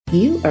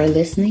You are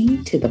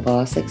listening to the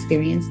Boss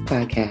Experience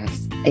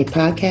Podcast, a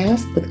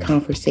podcast with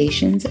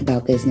conversations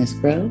about business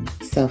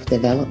growth,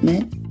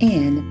 self-development,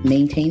 and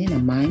maintaining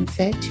a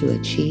mindset to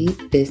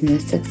achieve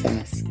business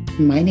success.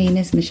 My name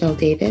is Michelle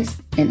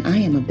Davis, and I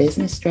am a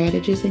business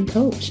strategist and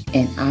coach,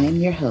 and I am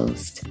your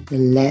host.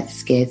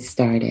 Let's get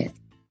started.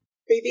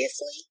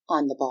 Previously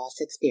on the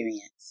Boss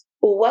Experience.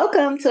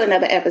 Welcome to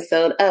another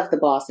episode of the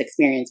Boss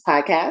Experience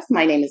Podcast.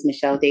 My name is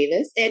Michelle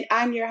Davis, and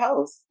I'm your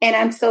host. And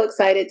I'm so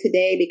excited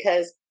today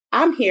because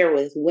I'm here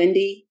with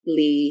Wendee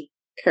Lee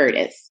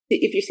Curtis.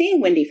 If you're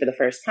seeing Wendee for the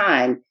first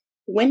time,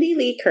 Wendee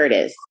Lee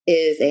Curtis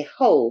is a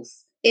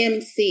host,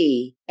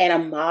 MC, and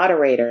a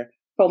moderator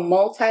for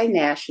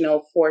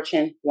multinational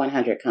Fortune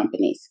 100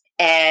 companies.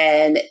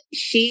 And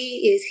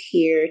she is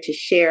here to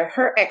share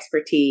her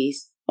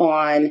expertise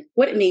on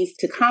what it means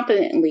to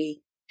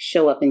confidently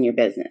show up in your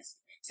business.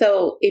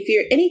 So if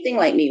you're anything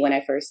like me when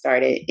I first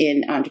started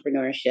in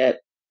entrepreneurship,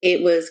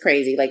 it was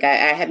crazy. Like I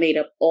had made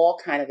up all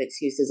kind of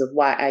excuses of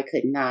why I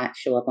could not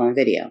show up on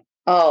video.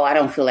 Oh, I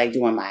don't feel like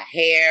doing my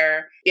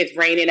hair. It's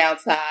raining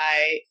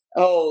outside.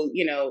 Oh,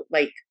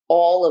 like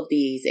all of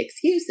these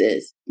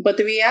excuses. But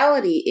the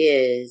reality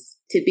is,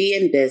 to be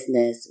in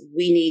business,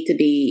 we need to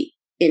be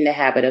in the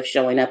habit of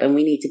showing up, and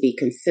we need to be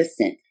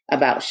consistent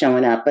about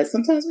showing up. But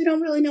sometimes we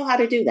don't really know how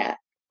to do that.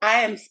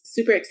 I am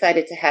super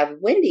excited to have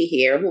Wendee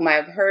here, whom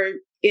I've heard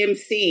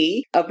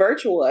MC a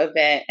virtual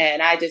event,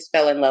 and I just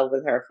fell in love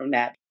with her from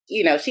that.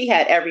 She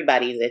had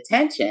everybody's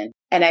attention.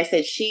 And I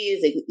said,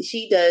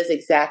 she does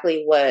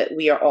exactly what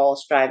we are all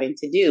striving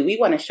to do. We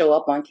want to show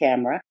up on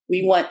camera.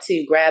 We want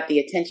to grab the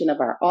attention of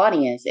our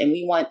audience, and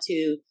we want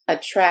to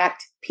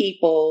attract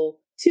people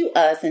to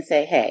us and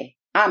say, hey,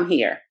 I'm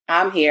here.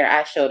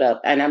 I showed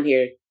up, and I'm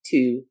here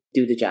to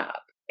do the job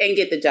and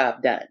get the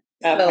job done.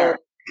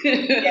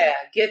 Yeah,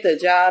 get the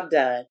job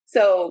done.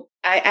 So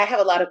I have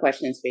a lot of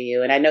questions for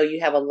you, and I know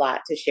you have a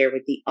lot to share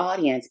with the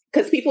audience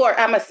because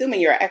I'm assuming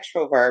you're an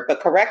extrovert,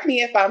 but correct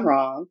me if I'm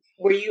wrong.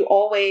 Were you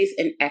always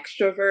an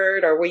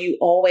extrovert, or were you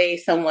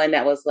always someone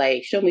that was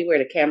like, show me where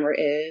the camera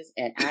is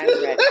and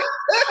I'm ready?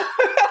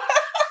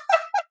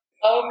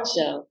 Oh,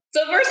 Michelle.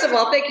 So first of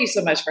all, thank you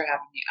so much for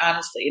having me.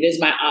 Honestly, it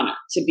is my honor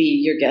to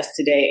be your guest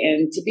today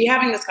and to be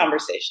having this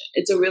conversation.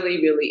 It's a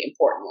really, really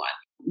important one.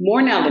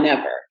 More now than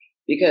ever,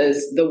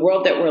 because the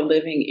world that we're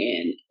living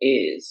in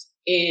is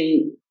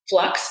in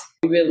flux.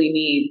 We really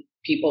need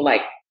people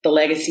like the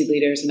legacy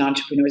leaders and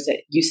entrepreneurs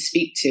that you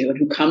speak to and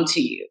who come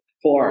to you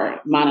for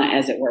manna,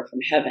 as it were, from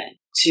heaven,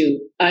 to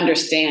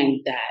understand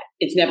that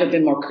it's never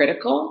been more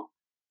critical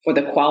for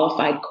the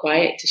qualified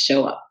quiet to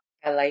show up.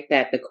 I like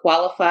that. The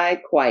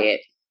qualified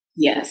quiet.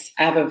 Yes.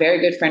 I have a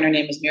very good friend. Her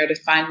name is Meredith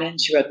Feynman.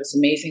 She wrote this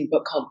amazing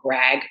book called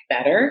Brag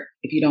Better.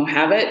 If you don't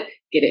have it,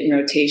 get it in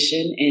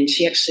rotation. And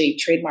she actually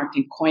trademarked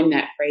and coined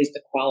that phrase,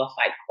 the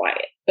qualified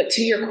quiet. But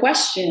to your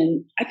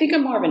question, I think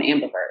I'm more of an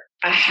ambivert.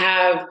 I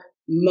have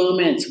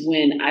moments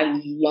when I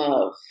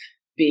love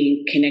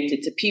being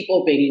connected to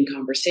people, being in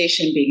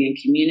conversation, being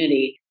in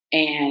community.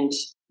 And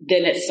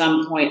then at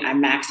some point I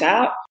max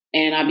out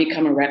and I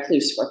become a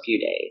recluse for a few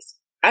days.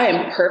 I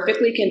am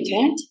perfectly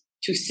content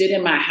to sit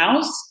in my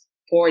house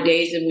for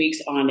days and weeks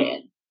on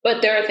end.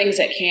 But there are things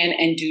that can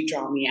and do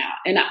draw me out.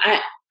 And I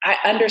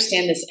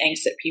understand this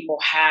angst that people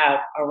have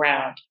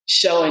around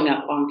showing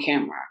up on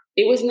camera.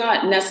 It was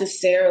not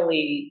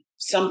necessarily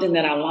something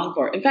that I longed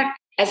for. In fact,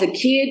 as a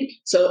kid,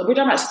 so we're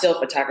talking about still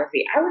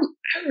photography. I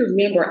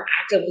remember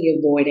actively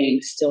avoiding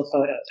still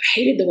photos. I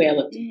hated the way I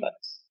looked in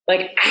photos,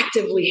 like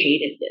actively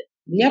hated it.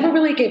 Never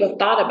really gave a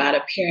thought about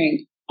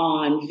appearing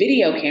on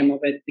video camera,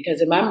 but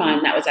because in my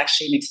mind, that was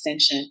actually an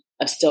extension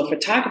of still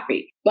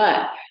photography.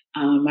 But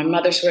my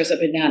mother swears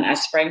up and down, I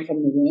sprang from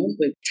the room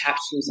with tap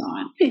shoes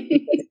on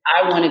because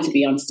I wanted to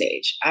be on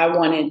stage. I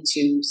wanted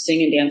to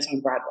sing and dance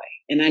on Broadway.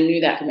 And I knew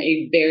that from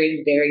a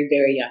very, very,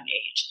 very young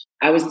age.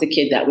 I was the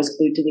kid that was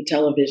glued to the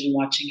television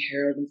watching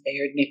Harold and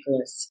Fayard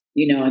Nicholas,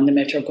 and the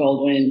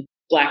Metro-Goldwyn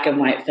black and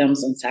white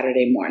films on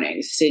Saturday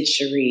mornings, Sid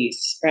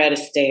Charisse, Fred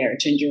Astaire,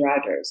 Ginger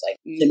Rogers. Like,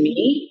 to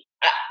me,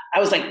 I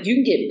was like, you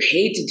can get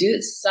paid to do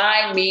it.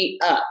 Sign me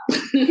up.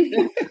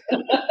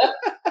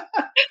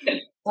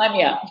 Sign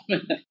me up.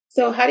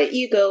 So how did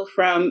you go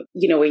from,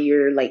 where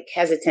you're like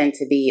hesitant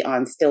to be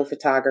on still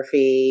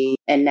photography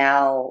and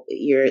now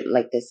you're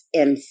like this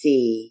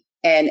MC?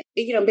 And,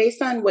 based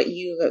on what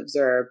you've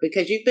observed,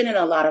 because you've been in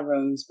a lot of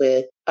rooms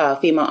with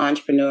female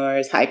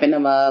entrepreneurs, hyping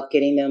them up,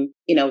 getting them,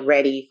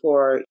 ready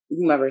for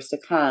whomever's to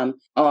come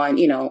on,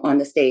 on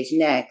the stage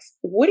next.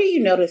 What are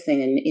you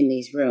noticing in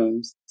these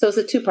rooms? So it's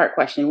a two-part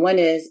question. One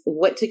is,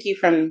 what took you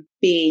from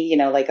being,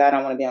 like, I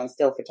don't want to be on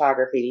still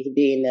photography to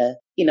being the,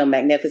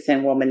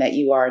 magnificent woman that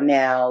you are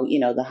now,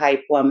 the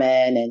hype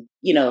woman and,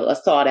 a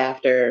sought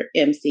after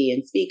MC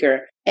and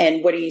speaker.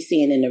 And what are you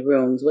seeing in the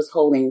rooms? What's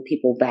holding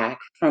people back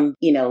from,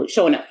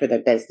 showing up for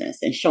their business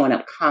and showing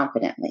up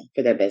confidently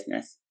for their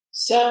business?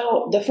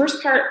 So the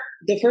first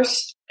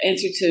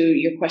answer to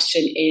your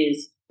question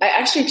is I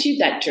actually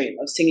achieved that dream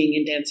of singing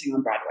and dancing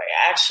on Broadway.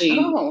 I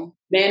actually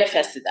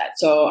manifested that.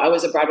 So I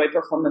was a Broadway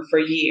performer for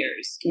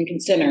years, Lincoln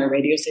Center,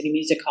 Radio City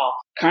Music Hall,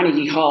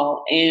 Carnegie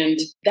Hall. And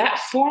that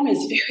form is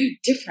very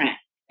different.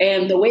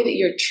 And the way that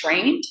you're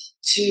trained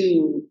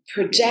to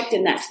project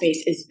in that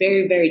space is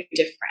very, very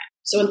different.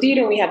 So in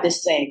theater, we have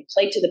this saying,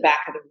 play to the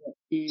back of the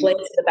room, play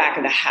to the back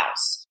of the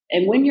house.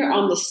 And when you're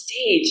on the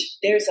stage,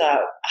 there's a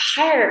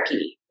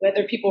hierarchy,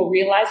 whether people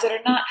realize it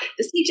or not.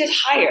 The stage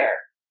is higher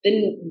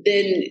than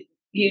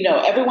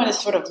everyone is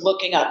sort of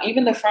looking up.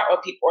 Even the front row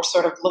people are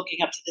sort of looking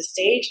up to the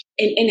stage.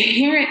 And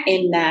inherent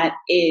in that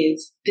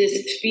is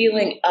this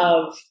feeling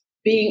of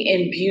being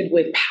imbued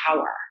with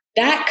power.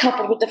 That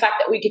coupled with the fact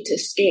that we get to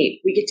escape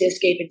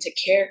into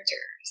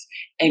characters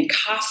and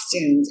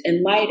costumes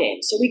and lighting.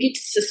 So we get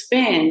to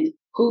suspend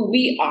who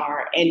we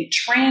are and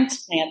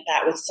transplant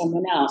that with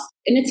someone else.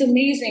 And it's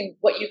amazing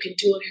what you can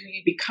do and who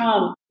you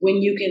become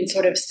when you can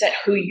sort of set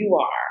who you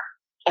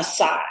are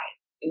aside.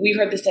 We've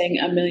heard the saying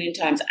a million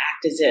times,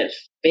 act as if,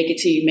 fake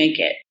it till you make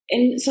it.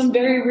 In some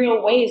very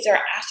real ways, there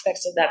are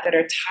aspects of that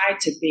are tied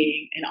to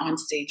being an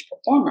onstage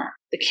performer.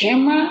 The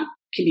camera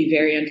can be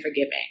very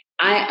unforgiving.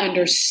 I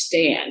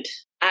understand,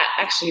 I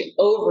actually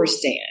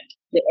overstand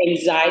the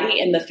anxiety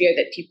and the fear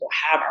that people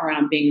have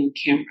around being on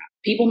camera.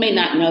 People may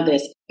not know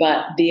this,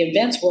 but the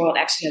events world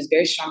actually has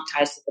very strong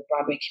ties to the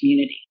Broadway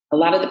community. A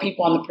lot of the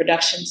people on the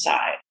production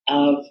side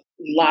of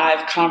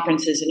live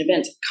conferences and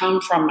events come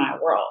from my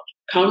world,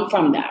 come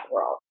from that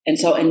world. And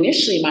so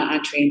initially my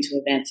entree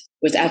into events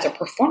was as a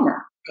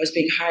performer. I was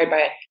being hired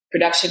by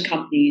production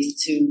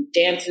companies to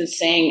dance and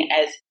sing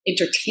as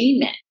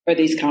entertainment for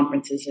these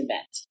conferences and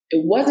events.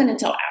 It wasn't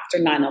until after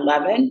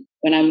 9/11,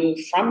 when I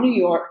moved from New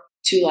York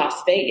to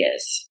Las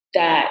Vegas,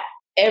 that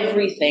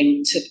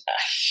everything took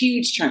a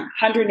huge turn,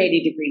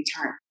 180-degree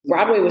turn.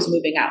 Broadway was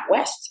moving out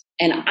west.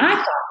 And I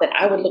thought that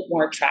I would look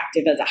more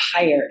attractive as a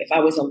hire if I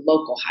was a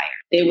local hire.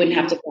 They wouldn't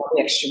have to pay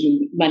the extra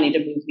money to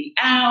move me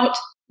out,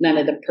 none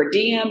of the per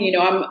diem.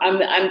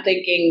 I'm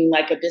thinking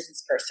like a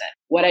business person.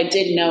 What I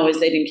did know is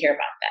they didn't care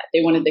about that.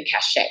 They wanted the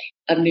cachet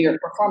of New York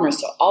performers.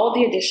 So all of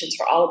the auditions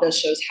for all of those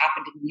shows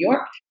happened in New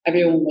York.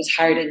 Everyone was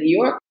hired in New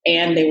York,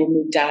 and they were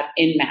moved out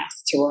en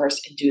masse to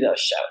rehearse and do those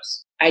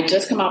shows. I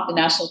just come off the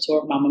national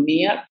tour of Mamma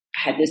Mia. I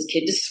had this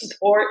kid to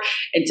support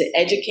and to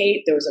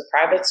educate. There was a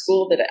private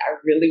school that I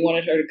really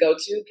wanted her to go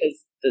to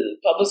because the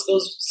public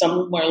schools,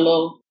 some were a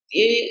little,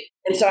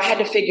 and so I had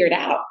to figure it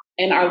out.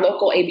 And our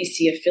local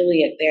ABC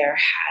affiliate there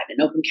had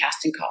an open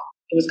casting call.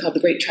 It was called the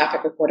Great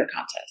Traffic Reporter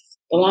Contest.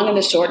 The long and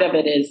the short of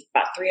it is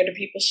about 300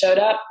 people showed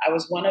up. I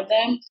was one of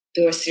them.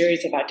 Through a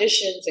series of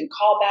auditions and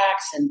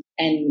callbacks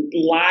and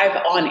live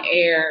on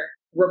air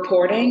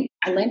reporting,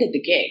 I landed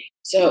the gig.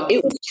 So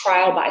it was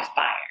trial by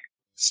fire.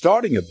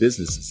 Starting a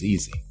business is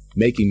easy.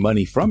 Making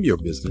money from your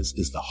business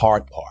is the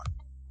hard part.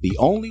 The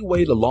only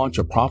way to launch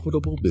a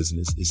profitable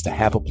business is to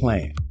have a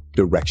plan,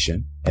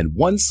 direction, and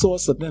one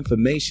source of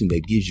information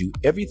that gives you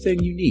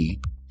everything you need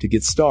to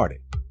get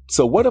started.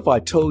 So what if I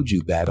told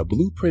you that a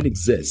blueprint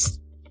exists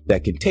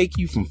that can take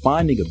you from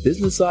finding a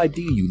business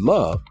idea you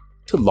love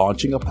to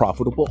launching a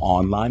profitable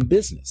online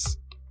business?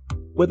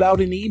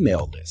 Without an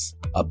email list,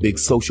 a big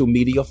social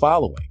media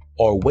following,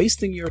 or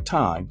wasting your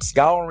time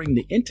scouring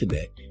the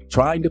internet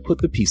trying to put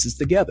the pieces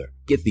together.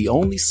 Get the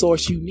only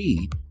source you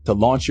need to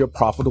launch your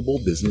profitable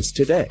business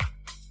today.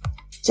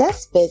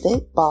 Just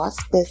visit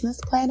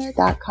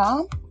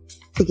bossbusinessplanner.com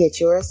to get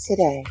yours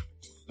today.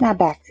 Now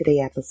back to the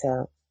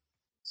episode.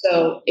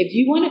 So if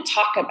you want to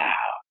talk about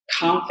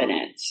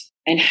confidence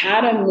and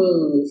how to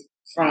move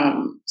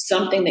from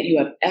something that you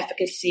have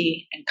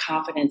efficacy and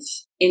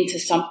confidence into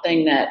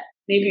something that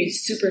maybe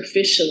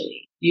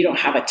superficially you don't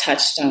have a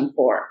touchstone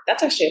for,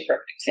 that's actually a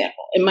perfect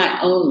example in my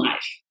own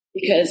life.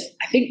 Because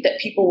I think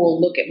that people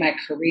will look at my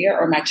career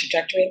or my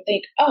trajectory and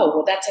think, oh,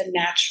 well, that's a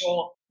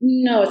natural.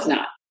 No, it's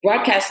not.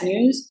 Broadcast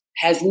news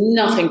has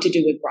nothing to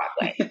do with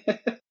Broadway.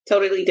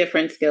 Totally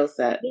different skill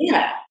set.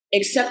 Yeah,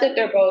 except that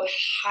they're both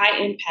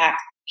high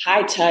impact,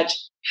 high touch,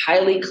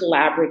 highly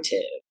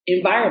collaborative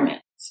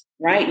environments,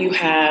 right? You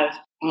have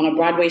on a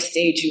Broadway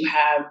stage, you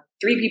have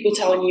 3 people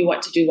telling you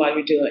what to do while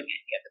you're doing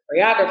it.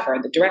 You have the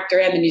choreographer, the director,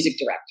 and the music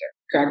director.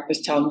 The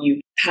choreographer's telling you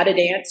how to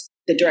dance.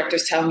 The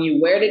director's telling you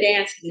where to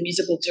dance, and the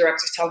musical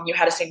director's telling you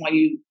how to sing while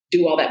you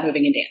do all that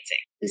moving and dancing.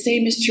 The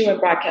same is true in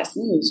broadcast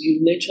news. You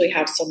literally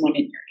have someone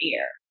in your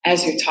ear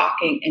as you're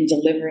talking and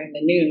delivering the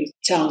news,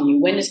 telling you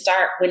when to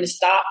start, when to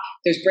stop.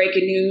 There's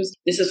breaking news.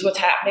 This is what's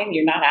happening.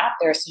 You're not out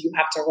there, so you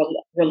have to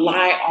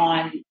rely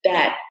on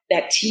that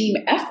team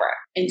effort.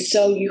 And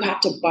so you have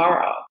to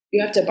borrow.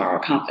 You have to borrow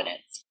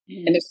confidence.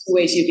 And there's 2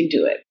 ways you can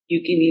do it. You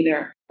can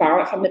either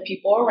borrow it from the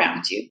people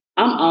around you.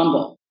 I'm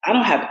humble. I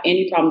don't have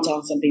any problem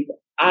telling some people,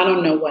 I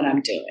don't know what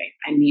I'm doing.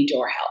 I need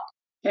your help.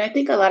 And I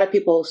think a lot of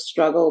people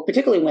struggle,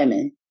 particularly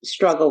women,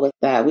 struggle with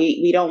that.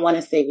 We don't want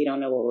to say we don't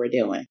know what we're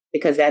doing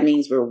because that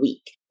means we're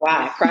weak.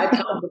 Why? Pride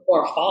comes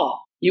before a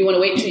fall. You want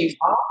to wait till you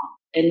fall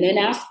and then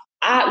ask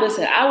I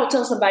will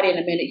tell somebody in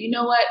a minute, you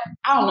know what?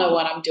 I don't know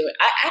what I'm doing.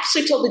 I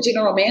actually told the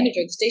general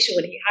manager of the station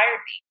when he hired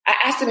me, I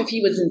asked him if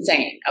he was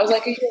insane. I was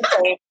like, are you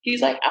insane?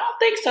 He's like, I don't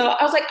think so.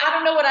 I was like, I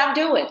don't know what I'm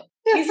doing.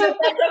 He said,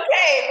 that's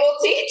okay. We'll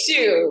teach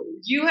you.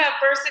 You have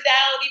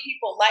personality.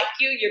 People like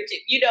you.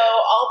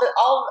 All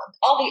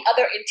the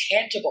other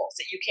intangibles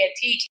that you can't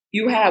teach.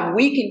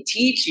 We can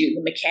teach you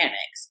the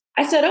mechanics.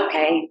 I said,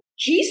 okay.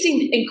 He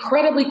seemed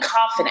incredibly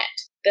confident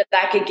that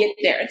I could get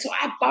there. And so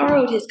I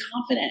borrowed his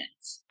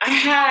confidence. I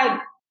had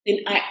an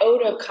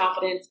iota of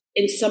confidence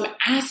in some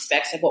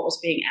aspects of what was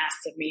being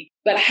asked of me,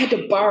 but I had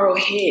to borrow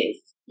his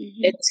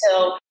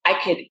until I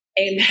could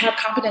and have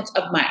confidence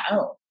of my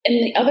own. And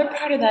the other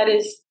part of that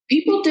is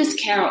people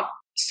discount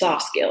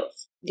soft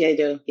skills. Yeah, they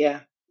do.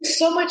 Yeah. There's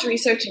so much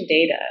research and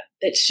data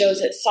that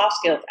shows that soft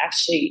skills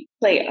actually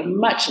play a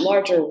much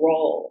larger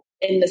role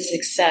in the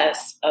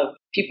success of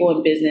people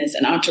in business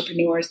and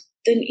entrepreneurs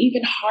than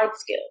even hard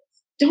skills.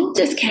 Don't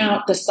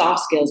discount the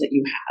soft skills that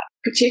you have,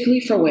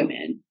 particularly for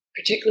women,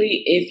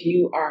 particularly if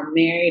you are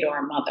married or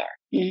a mother.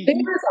 Mm-hmm. There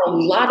is a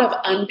lot of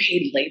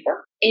unpaid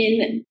labor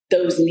in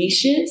those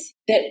niches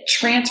that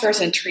transfers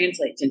and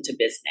translates into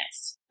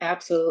business.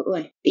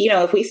 Absolutely.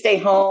 If we stay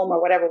home or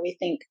whatever, we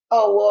think,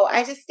 oh, well,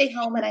 I just stay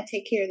home and I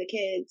take care of the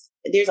kids.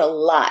 There's a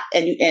lot.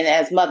 And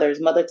as mothers,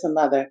 mother to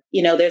mother,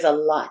 there's a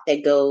lot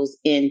that goes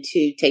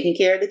into taking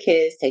care of the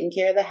kids, taking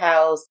care of the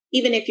house.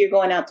 Even if you're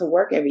going out to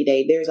work every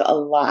day, there's a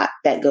lot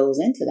that goes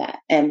into that.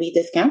 And we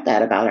discount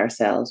that about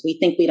ourselves. We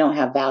think we don't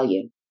have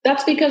value.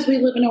 That's because we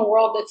live in a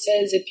world that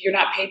says if you're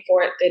not paid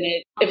for it, then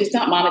if it's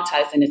not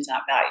monetized, then it's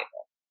not valuable.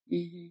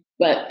 Mm-hmm.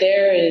 But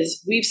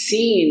we've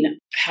seen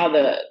how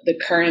the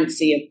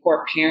currency of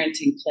poor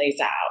parenting plays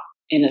out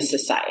in a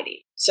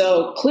society.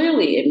 So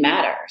clearly it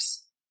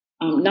matters,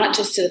 not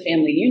just to the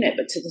family unit,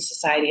 but to the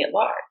society at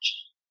large.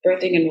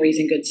 Birthing and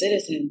raising good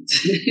citizens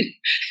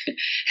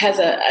has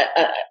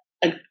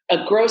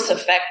a gross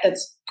effect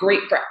that's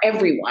great for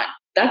everyone.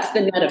 That's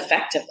the net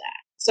effect of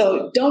that.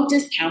 So don't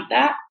discount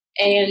that.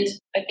 And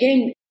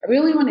again, I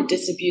really want to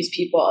disabuse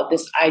people of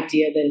this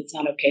idea that it's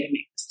not okay to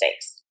make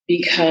mistakes,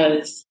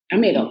 because I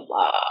made a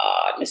lot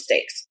of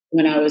mistakes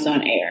when I was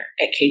on air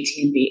at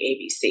KTNB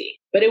ABC,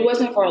 but it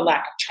wasn't for a lack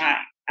of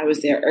trying. I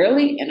was there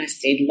early and I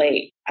stayed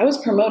late. I was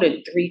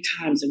promoted 3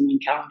 times in one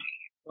calendar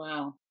year.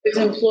 Wow. I was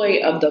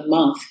employee of the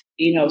month,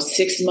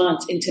 6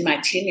 months into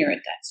my tenure at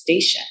that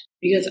station,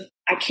 because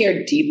I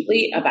cared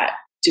deeply about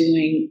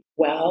doing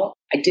well.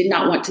 I did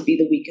not want to be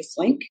the weakest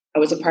link. I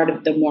was a part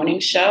of the morning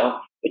show,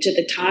 which at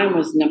the time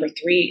was number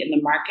 3 in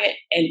the market.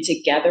 And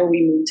together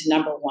we moved to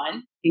number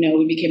 1.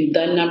 We became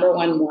the number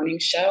 1 morning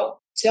show.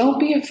 Don't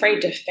be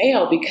afraid to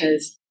fail,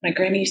 because my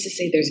granny used to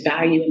say there's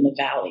value in the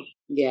valley.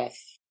 Yes.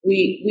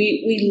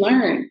 We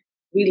learn.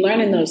 We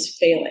learn in those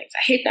failings.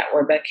 I hate that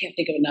word, but I can't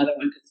think of another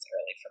one because it's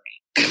early for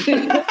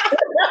me.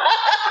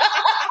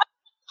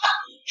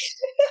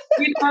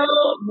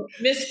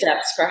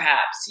 Missteps,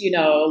 perhaps,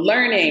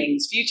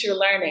 learnings, future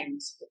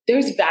learnings.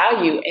 There's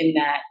value in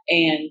that.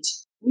 And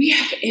we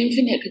have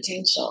infinite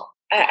potential.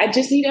 I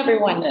just need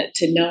everyone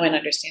to know and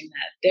understand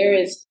that there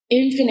is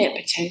infinite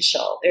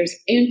potential. There's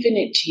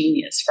infinite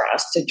genius for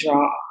us to draw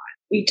on.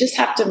 We just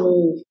have to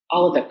move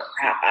all of the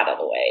crap out of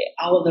the way,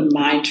 all of the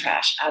mind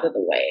trash out of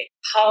the way,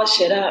 polish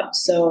it up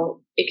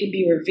so it can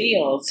be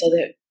revealed so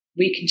that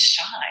we can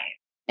shine.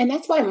 And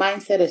that's why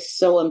mindset is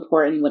so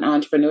important with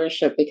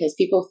entrepreneurship, because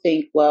people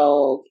think,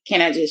 well,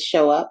 can I just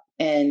show up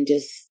and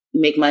just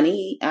make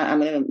money? I'm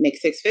going to make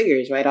 6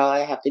 figures, right? All I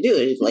have to do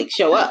is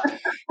show up.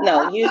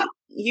 No,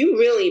 you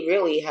really,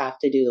 really have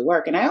to do the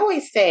work. And I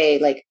always say,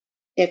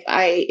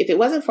 if it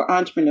wasn't for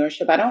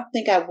entrepreneurship, I don't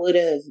think I would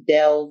have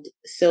delved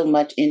so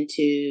much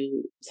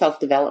into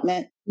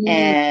self-development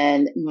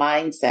and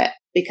mindset,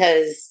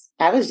 because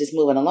I was just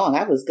moving along.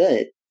 I was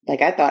good.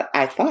 I thought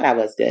I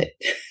was good.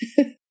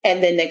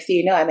 And then next thing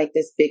you know, I make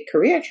this big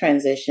career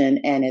transition,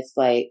 and it's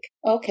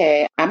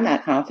okay, I'm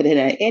not confident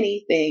in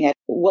anything.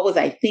 What was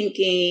I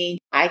thinking?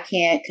 I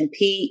can't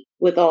compete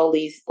with all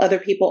these other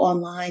people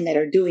online that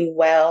are doing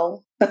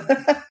well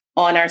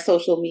on our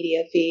social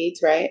media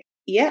feeds, right?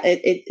 Yeah,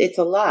 it's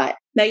a lot.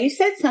 Now, you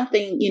said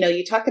something,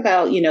 you talked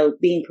about,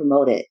 being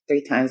promoted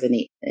 3 times in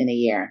a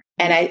year.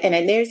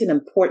 And there's an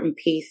important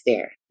piece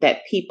there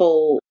that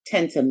people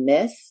tend to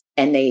miss,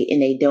 and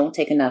they don't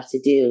take enough to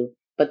do.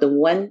 But the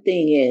one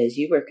thing is,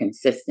 you were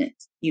consistent.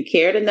 You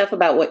cared enough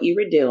about what you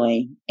were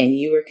doing, and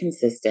you were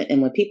consistent.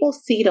 And when people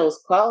see those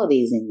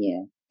qualities in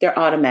you, they're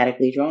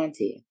automatically drawn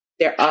to you.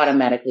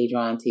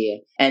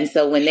 And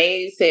so when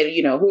they say,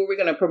 who are we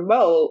going to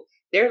promote?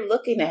 They're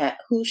looking at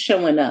who's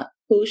showing up,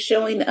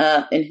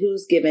 and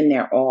who's giving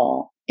their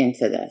all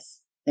into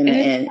this.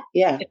 And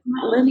yeah, it's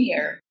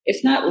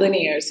not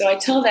linear. So I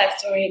tell that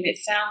story and it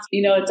sounds,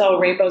 it's all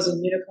rainbows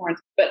and unicorns,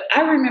 but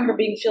I remember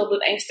being filled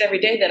with angst every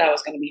day that I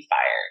was going to be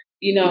fired.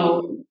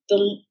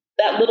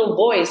 That little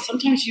voice,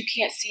 sometimes you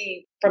can't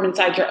see from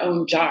inside your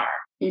own jar,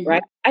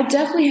 right? I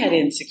definitely had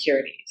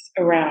insecurities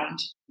around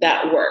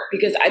that work,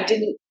 because I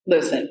didn't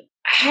listen.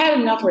 I had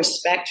enough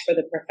respect for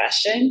the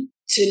profession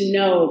to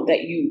know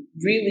that you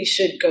really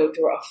should go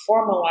through a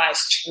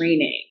formalized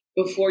training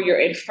before you're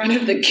in front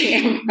of the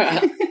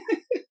camera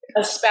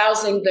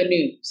espousing the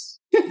news.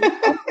 The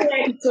only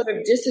way I could sort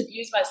of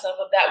disabuse myself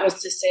of that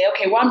was to say,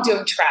 okay, well, I'm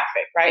doing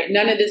traffic, right?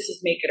 None of this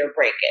is make it or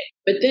break it.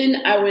 But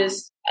then I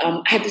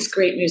had this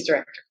great news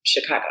director from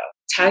Chicago,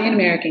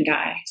 Italian-American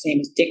guy. His name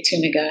is Dick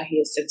Tuniga. He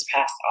has since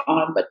passed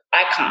on, but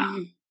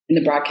icon in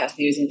the broadcast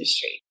news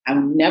industry. I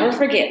will never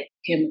forget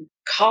him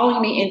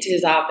calling me into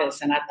his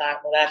office. And I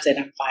thought, well, that's it.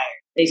 I'm fired.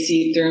 They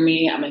see through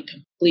me. I'm a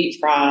complete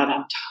fraud.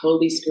 I'm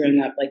totally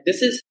screwing up. Like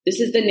this is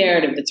the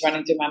narrative that's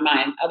running through my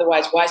mind.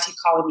 Otherwise, why is he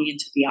calling me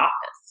into the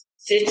office?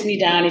 Sits me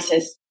down. He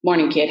says,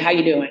 "Morning, kid. How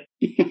you doing?"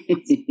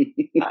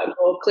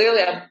 Well,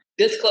 clearly I'm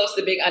this close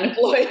to being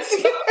unemployed.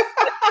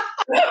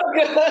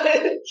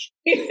 Good.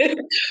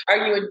 Are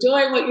you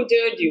enjoying what you're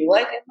doing? Do you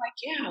like it? I'm like,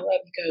 yeah, I love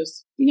it. He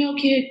goes,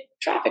 kid,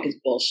 traffic is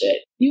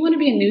bullshit. You want to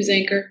be a news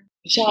anchor?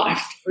 Michelle, I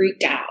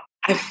freaked out.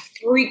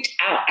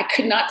 I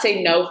could not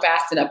say no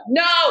fast enough.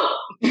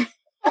 No!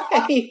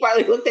 He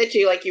probably looked at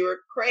you like you were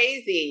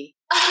crazy.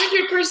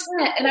 100%.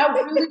 And I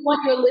really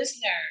want your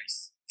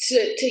listeners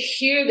to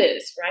hear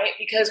this, right?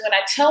 Because when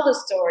I tell the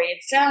story,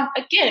 it sounds,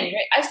 again,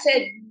 right? I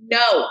said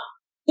no.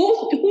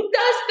 Who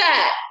does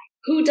that?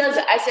 Who does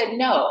it? I said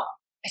no.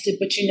 I said,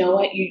 but you know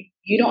what?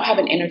 You don't have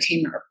an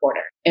entertainment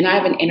reporter. And I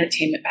have an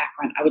entertainment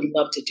background. I would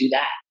love to do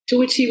that. To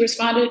which he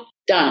responded,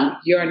 done.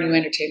 You're a new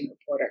entertainment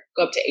reporter.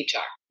 Go up to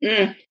HR.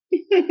 Mm.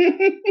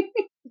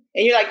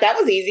 And you're like, that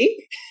was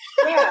easy.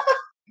 Yeah.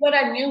 What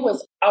I knew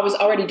was I was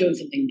already doing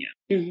something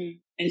new. Mm-hmm.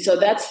 And so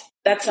that's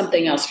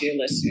something else for your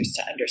listeners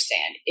to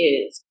understand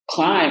is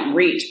climb,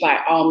 reach by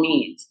all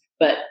means.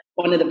 But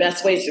one of the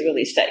best ways to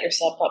really set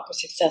yourself up for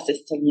success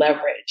is to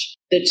leverage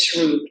the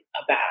truth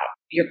about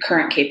your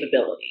current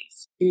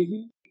capabilities.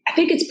 Mm-hmm. I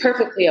think it's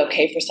perfectly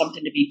okay for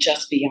something to be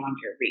just beyond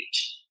your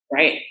reach,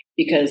 right?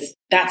 Because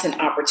that's an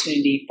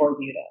opportunity for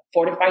you to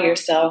fortify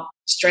yourself,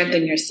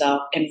 strengthen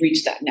yourself, and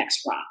reach that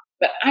next rung.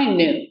 But I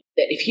knew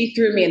that if he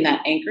threw me in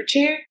that anchor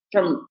chair,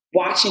 from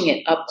watching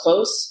it up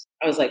close,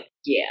 I was like,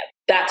 yeah,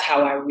 that's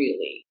how I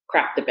really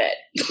crapped the bed.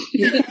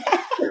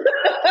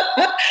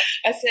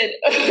 I said,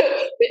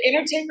 the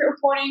entertainment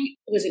reporting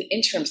was an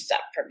interim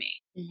step for me.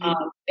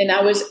 Mm-hmm. And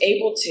I was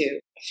able to,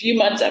 a few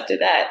months after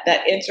that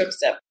interim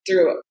step,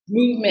 through a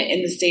movement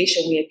in the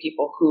station, we had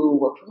people who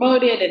were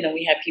promoted, and then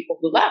we had people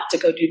who left to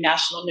go do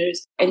national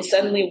news. And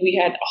suddenly we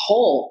had a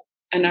hole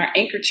in our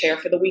anchor chair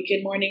for the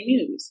weekend morning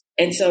news.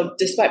 And so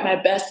despite my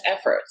best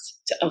efforts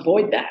to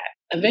avoid that,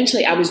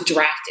 eventually I was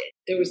drafted.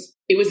 It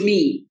was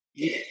me.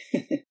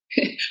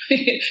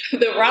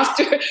 The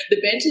roster,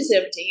 the bench is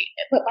empty,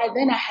 but by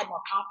then I had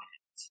more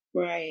confidence.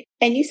 Right.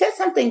 And you said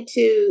something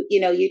too,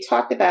 you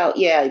talked about,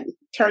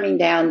 turning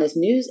down this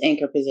news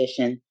anchor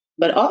position,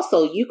 but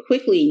also you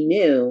quickly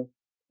knew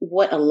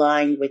what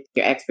aligned with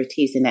your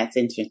expertise, and that's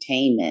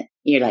entertainment.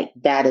 You're like,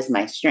 that is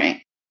my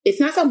strength. It's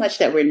not so much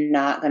that we're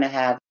not going to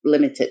have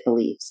limited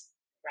beliefs.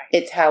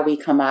 Right. It's how we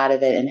come out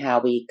of it and how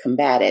we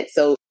combat it.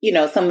 So,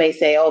 some may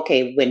say,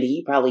 okay, Wendee,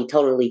 you probably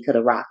totally could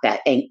have rocked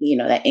that,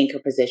 that anchor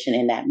position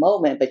in that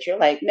moment, but you're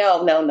like,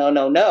 no.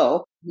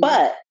 Mm-hmm.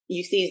 But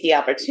you seized the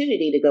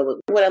opportunity to go with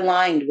what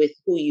aligned with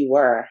who you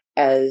were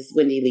as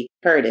Wendee Lee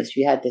Curtis.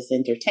 You had this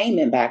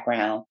entertainment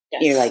background.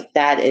 Yes. You're like,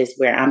 that is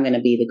where I'm going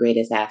to be the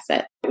greatest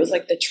asset. It was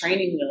like the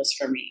training wheels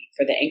for me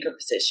for the anchor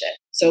position.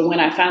 So when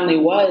I finally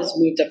was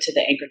moved up to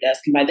the anchor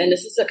desk, and by then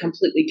this is a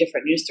completely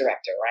different news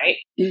director, right?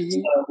 Mm-hmm.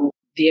 So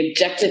the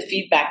objective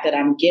feedback that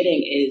I'm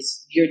getting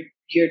is you're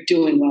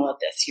doing well at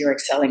this. You're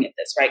excelling at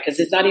this, right? Because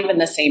it's not even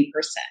the same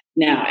person.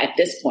 Now, at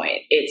this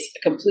point, it's a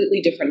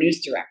completely different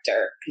news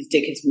director because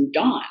Dick has moved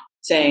on,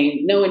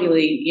 saying, no, Wendee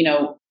Lee,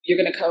 you're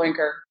going to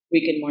co-anchor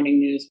Weekend Morning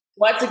News.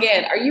 Once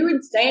again, are you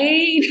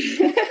insane?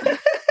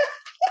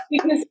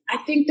 Because I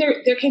think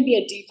there can be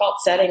a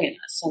default setting in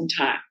us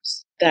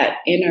sometimes, that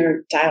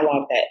inner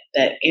dialogue,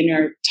 that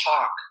inner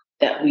talk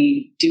that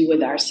we do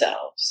with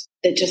ourselves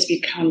that just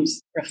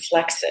becomes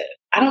reflexive.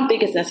 I don't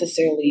think it's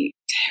necessarily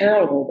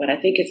terrible, but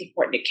I think it's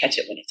important to catch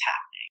it when it's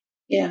happening.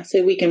 Yeah,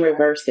 so we can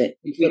reverse it,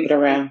 flip it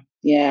around.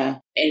 Yeah.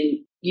 And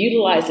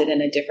utilize it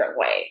in a different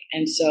way.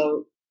 And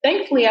so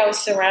thankfully I was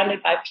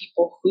surrounded by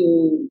people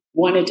who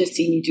wanted to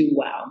see me do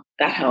well.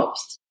 That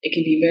helps. It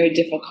can be very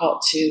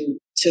difficult to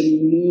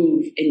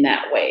move in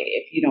that way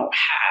if you don't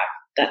have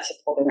that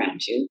support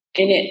around you.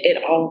 And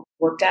it all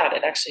worked out.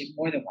 It actually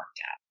more than worked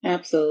out.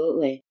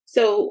 Absolutely.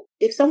 So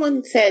if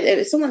someone's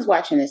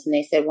watching this and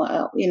they said,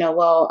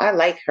 well, I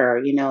like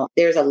her,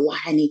 there's a lot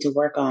I need to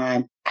work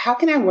on. How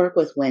can I work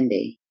with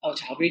Wendee? Oh,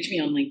 child, reach me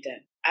on LinkedIn.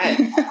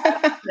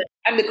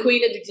 I'm the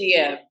queen of the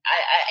DM.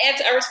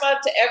 I respond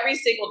to every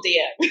single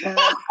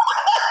DM.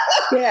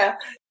 Yeah.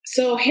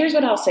 So here's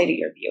what I'll say to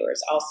your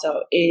viewers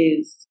also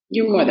is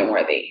you're more than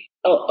worthy.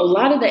 A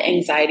lot of the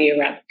anxiety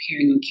around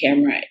appearing on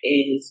camera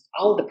is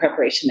all of the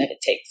preparation that it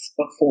takes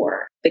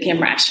before the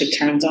camera actually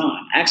turns on.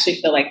 I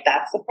actually feel like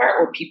that's the part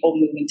where people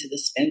move into the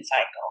spin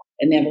cycle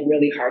and they have a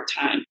really hard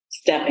time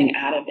stepping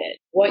out of it.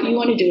 What you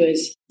want to do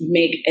is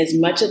make as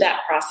much of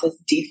that process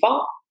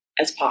default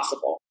as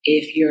possible.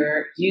 If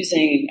you're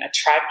using a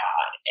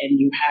tripod and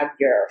you have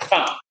your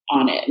phone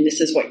on it, and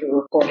this is what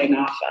you're recording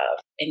off of,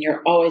 and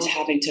you're always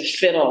having to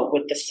fiddle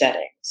with the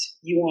settings,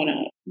 you want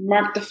to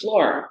mark the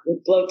floor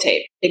with glow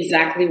tape,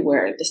 exactly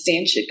where the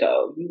stand should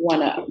go. You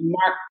want to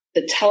mark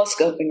the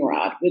telescoping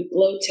rod with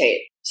glow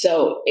tape,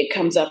 so it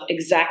comes up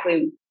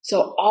exactly.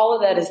 So all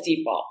of that is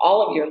default.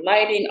 All of your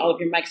lighting, all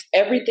of your mics,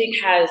 everything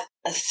has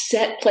a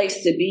set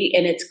place to be,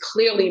 and it's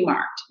clearly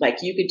marked.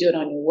 Like you could do it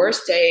on your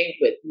worst day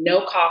with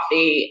no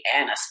coffee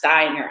and a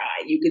sty in your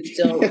eye. You could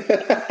still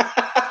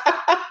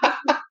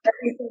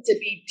everything to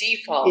be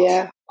default.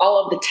 Yeah.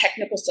 All of the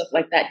technical stuff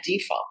like that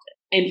defaulted.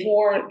 And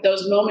for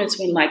those moments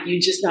when like you're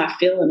just not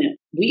feeling it,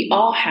 we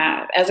all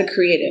have, as a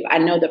creative, I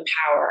know the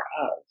power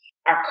of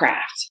our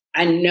craft.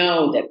 I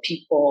know that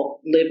people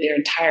live their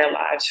entire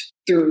lives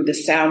through the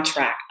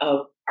soundtrack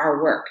of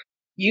our work.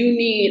 You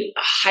need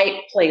a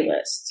hype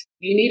playlist.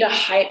 You need a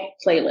hype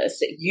playlist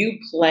that you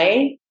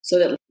play so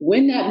that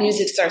when that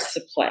music starts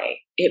to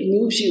play, it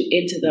moves you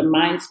into the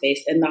mind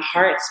space and the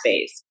heart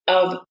space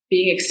of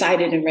being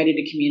excited and ready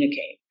to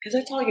communicate. Because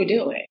that's all you're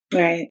doing.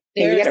 Right.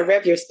 And you got to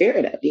rev your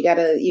spirit up. You got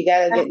to you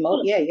got to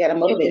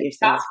motivate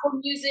yourself. Gospel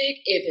music,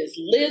 if it's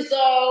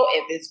Lizzo,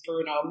 if it's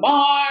Bruno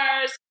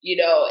Mars,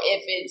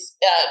 if it's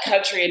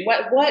country and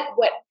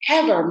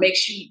whatever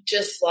makes you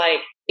just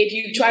like, if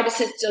you try to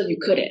sit still, you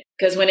couldn't.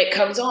 Because when it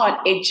comes on,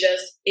 it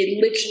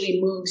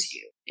literally moves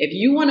you. If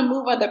you want to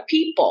move other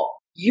people,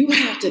 you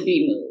have to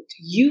be moved.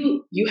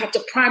 You have to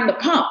prime the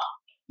pump.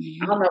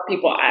 I don't know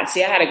people. I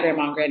had a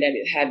grandma and granddad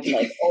that had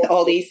like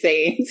all these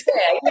sayings.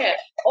 Yeah,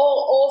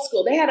 old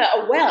school. They had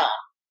a well,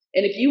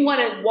 and if you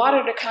wanted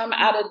water to come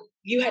out of,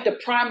 you had to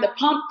prime the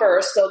pump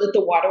first so that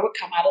the water would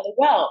come out of the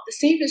well. The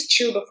same is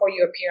true before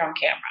you appear on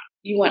camera.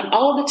 You want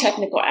all the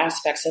technical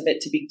aspects of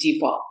it to be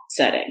default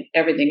setting.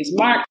 Everything is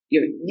marked.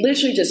 You're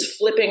literally just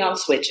flipping on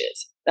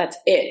switches. That's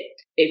it.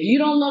 If you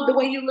don't love the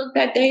way you look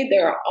that day,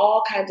 there are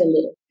all kinds of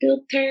little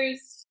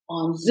filters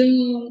on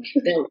Zoom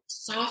that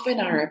soften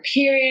our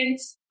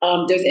appearance.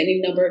 There's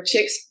any number of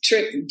tricks,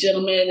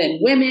 gentlemen and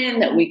women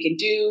that we can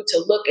do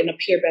to look and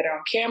appear better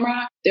on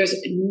camera. There's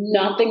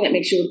nothing that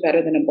makes you look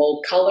better than a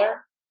bold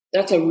color.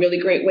 That's a really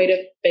great way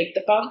to fake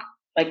the funk.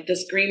 Like the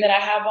screen that I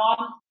have on,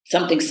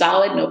 something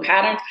solid, no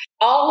patterns.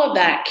 All of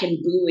that can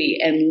buoy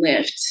and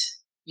lift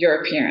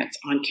your appearance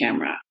on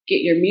camera.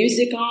 Get your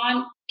music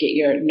on, get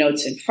your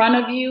notes in front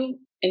of you,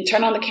 and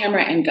turn on the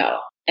camera and go.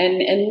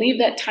 And leave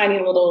that tiny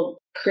little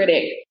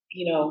critic,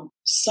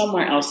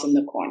 somewhere else in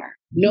the corner.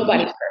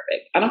 Nobody's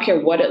perfect. I don't care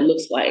what it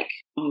looks like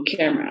on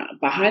camera.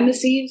 Behind the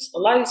scenes, a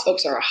lot of these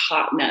folks are a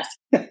hot mess.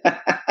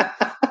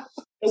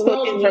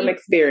 Spoken from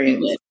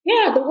experience.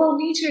 Yeah, the world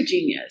needs your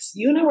genius.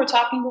 You and I were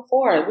talking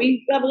before.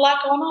 We have a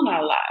lot going on in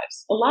our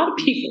lives. A lot of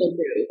people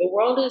do. The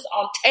world is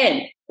on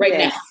 10 right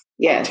now.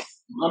 Yes.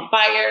 On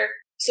fire.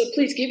 So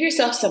please give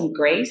yourself some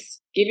grace.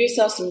 Give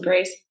yourself some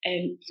grace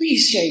and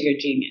please share your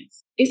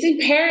genius. It's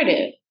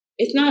imperative.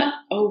 It's not,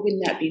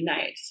 wouldn't that be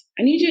nice?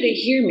 I need you to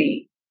hear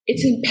me.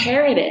 It's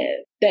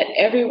imperative that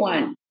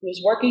everyone who is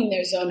working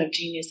their zone of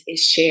genius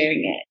is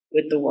sharing it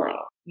with the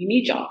world. We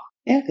need y'all.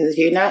 Yeah, because if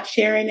you're not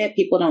sharing it,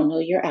 people don't know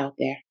you're out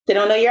there. They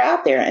don't know you're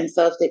out there. And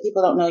so if the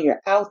people don't know you're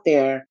out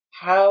there,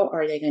 how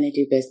are they going to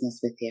do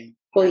business with you?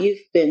 Well, you've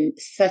been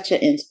such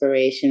an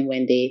inspiration,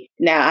 Wendee.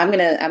 Now I'm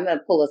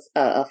gonna pull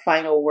a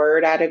final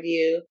word out of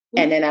you,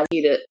 and then I want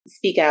you to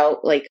speak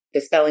out like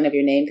the spelling of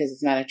your name because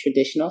it's not a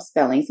traditional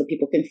spelling, so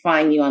people can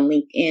find you on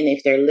LinkedIn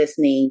if they're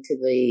listening to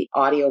the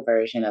audio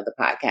version of the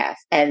podcast.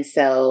 And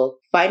so,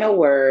 final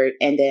word,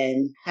 and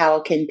then how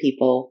can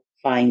people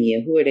find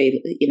you? Who are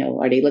they?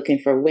 Are they looking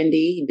for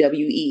Wendee,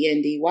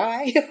 Wendy, or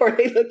are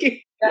they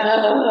looking?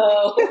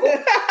 No.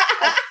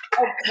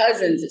 I have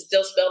cousins that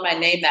still spell my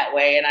name that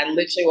way, and I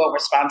literally won't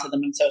respond to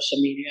them on social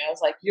media. I was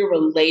like, "You're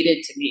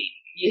related to me.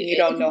 You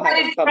don't know how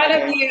to spell my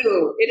name.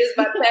 It is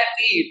my pet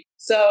peeve."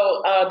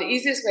 So the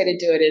easiest way to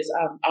do it is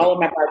all of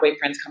my Broadway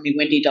friends call me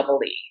Wendee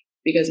double E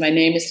because my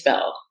name is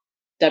spelled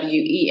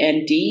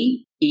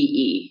Wendee.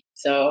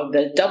 So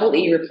the double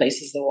E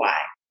replaces the Y.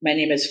 My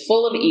name is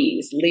full of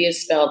E's. Lee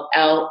is spelled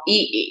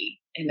Lee.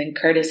 And then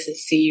Curtis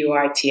is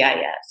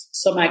Curtis.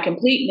 So my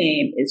complete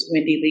name is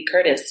Wendee Lee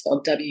Curtis,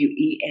 spelled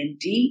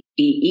WendeeLeeCurtis.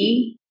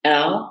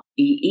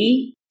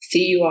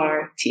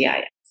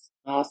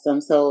 Awesome.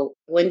 So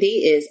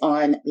Wendee is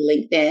on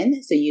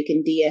LinkedIn, so you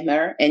can DM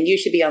her, and you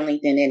should be on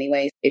LinkedIn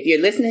anyways. If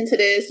you're listening to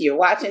this, you're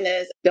watching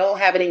this, don't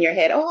have it in your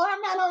head, I'm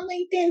not on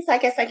LinkedIn, so I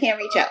guess I can't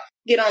reach out.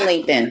 Get on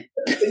LinkedIn.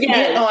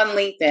 Get on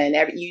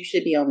LinkedIn. You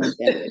should be on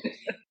LinkedIn.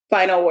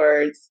 Final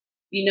words.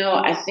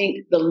 I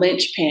think the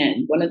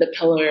linchpin, one of the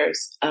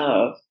pillars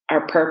of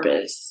our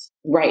purpose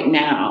right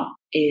now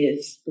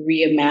is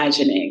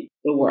reimagining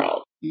the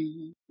world.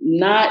 Mm-hmm.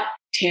 Not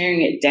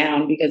tearing it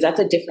down because that's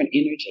a different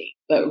energy,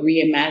 but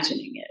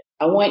reimagining it.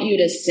 I want you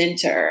to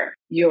center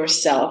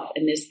yourself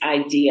in this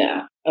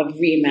idea of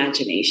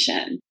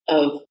reimagination,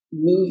 of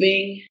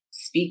moving,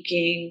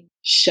 speaking,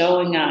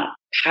 showing up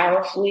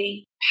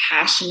powerfully,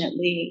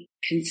 passionately,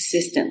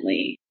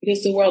 consistently,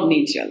 because the world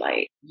needs your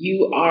light.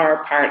 You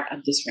are a part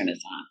of this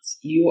renaissance.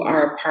 You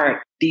are a part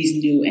of these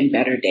new and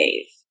better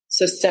days.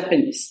 So step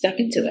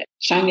into it,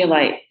 shine your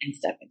light and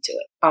step into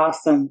it.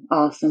 Awesome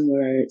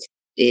words.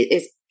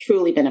 It's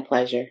truly been a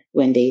pleasure,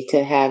 Wendee,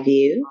 to have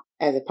you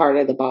as a part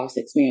of the Boss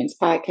Experience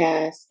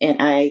podcast.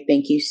 And I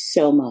thank you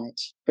so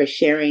much for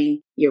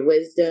sharing your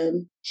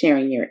wisdom,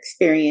 sharing your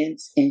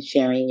experience, and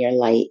sharing your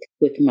light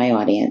with my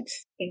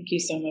audience. Thank you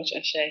so much,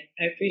 Ashay.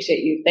 I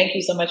appreciate you. Thank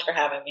you so much for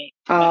having me.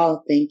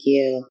 Oh, thank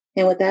you.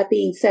 And with that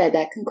being said,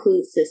 that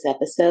concludes this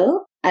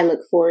episode. I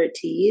look forward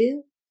to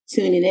you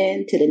tuning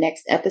in to the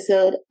next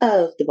episode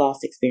of the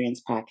Boss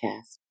Experience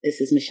podcast. This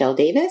is Michelle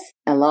Davis,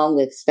 along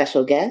with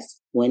special guest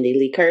Wendee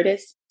Lee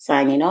Curtis,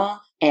 signing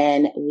off.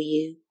 And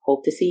we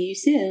hope to see you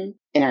soon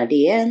in our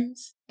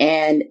DMs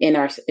and in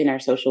our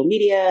social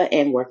media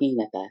and working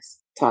with us.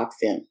 Talk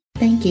soon.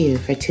 Thank you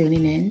for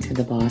tuning in to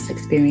the Boss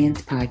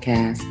Experience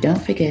podcast.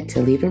 Don't forget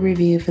to leave a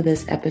review for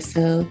this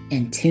episode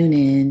and tune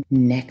in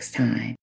next time.